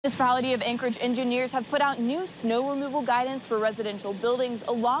Municipality of Anchorage engineers have put out new snow removal guidance for residential buildings,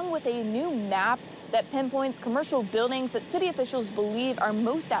 along with a new map that pinpoints commercial buildings that city officials believe are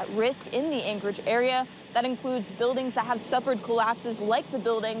most at risk in the Anchorage area. That includes buildings that have suffered collapses like the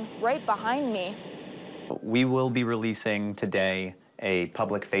building right behind me. We will be releasing today a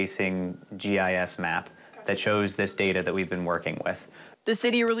public-facing GIS map that shows this data that we've been working with. The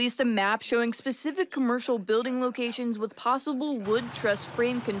city released a map showing specific commercial building locations with possible wood truss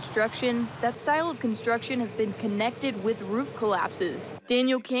frame construction. That style of construction has been connected with roof collapses.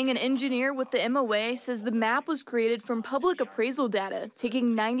 Daniel King, an engineer with the MOA, says the map was created from public appraisal data,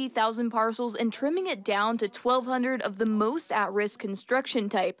 taking 90,000 parcels and trimming it down to 1,200 of the most at-risk construction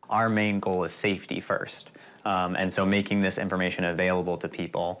type. Our main goal is safety first. And so making this information available to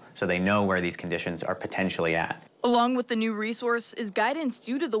people so they know where these conditions are potentially at. Along with the new resource is guidance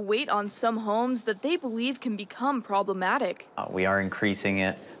due to the weight on some homes that they believe can become problematic. We are increasing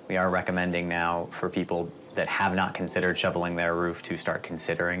it. We are recommending now for people that have not considered shoveling their roof to start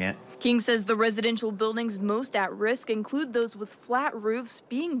considering it. King says the residential buildings most at risk include those with flat roofs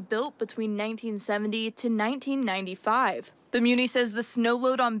being built between 1970 to 1995. The Muni says the snow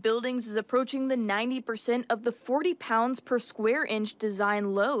load on buildings is approaching the 90% of the 40 pounds per square inch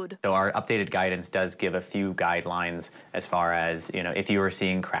design load. So our updated guidance does give a few guidelines as far as, if you are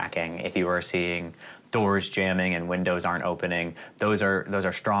seeing cracking, if you are seeing doors jamming and windows aren't opening, those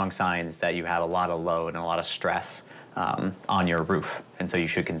are strong signs that you have a lot of load and a lot of stress on your roof, and so you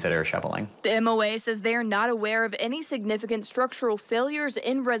should consider shoveling. The MOA says they are not aware of any significant structural failures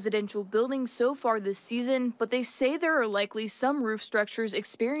in residential buildings so far this season, but they say there are likely some roof structures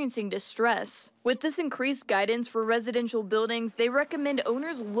experiencing distress. With this increased guidance for residential buildings, they recommend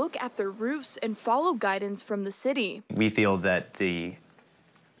owners look at their roofs and follow guidance from the city. We feel that the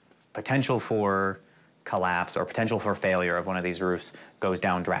potential for collapse or potential for failure of one of these roofs goes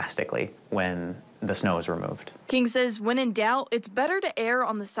down drastically when the snow is removed. King says when in doubt, it's better to err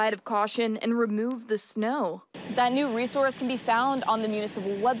on the side of caution and remove the snow. That new resource can be found on the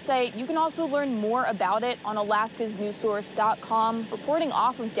municipal website. You can also learn more about it on alaskasnewssource.com. Reporting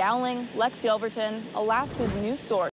off of Dowling, Lex Yelverton, Alaska's News Source.